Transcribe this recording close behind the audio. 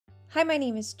Hi, my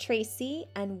name is Tracy,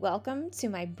 and welcome to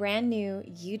my brand new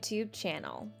YouTube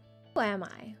channel. Who am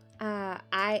I?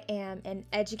 I am an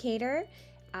educator.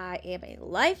 I am a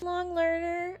lifelong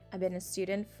learner. I've been a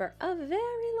student for a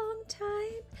very long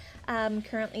time. I'm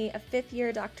currently a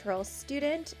fifth-year doctoral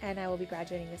student, and I will be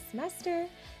graduating this semester.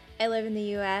 I live in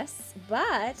the US,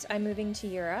 but I'm moving to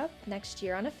Europe next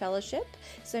year on a fellowship,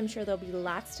 so I'm sure there'll be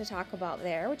lots to talk about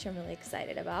there, which I'm really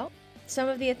excited about. Some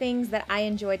of the things that I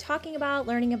enjoy talking about,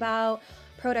 learning about: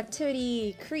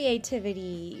 productivity,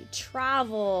 creativity,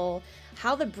 travel,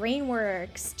 how the brain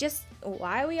works, just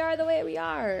why we are the way we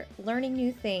are, learning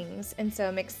new things. And so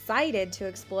I'm excited to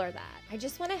explore that. I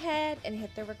just went ahead and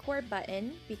hit the record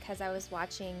button because I was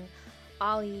watching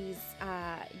Ollie's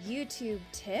YouTube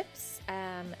tips.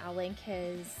 I'll link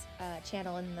his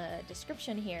channel in the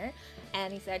description here.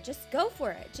 And he said, just go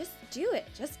for it. Just do it.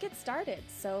 Just get started.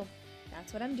 So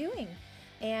that's what I'm doing.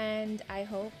 And I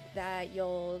hope that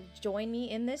you'll join me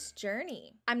in this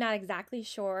journey. I'm not exactly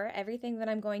sure everything that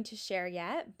I'm going to share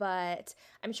yet, but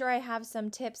I'm sure I have some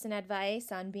tips and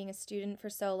advice on being a student for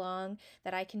so long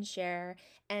that I can share.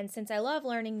 And since I love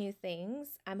learning new things,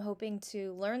 I'm hoping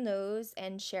to learn those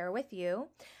and share with you.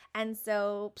 And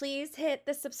so please hit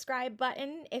the subscribe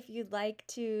button if you'd like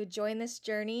to join this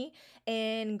journey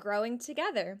in growing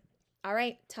together. All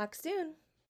right, talk soon.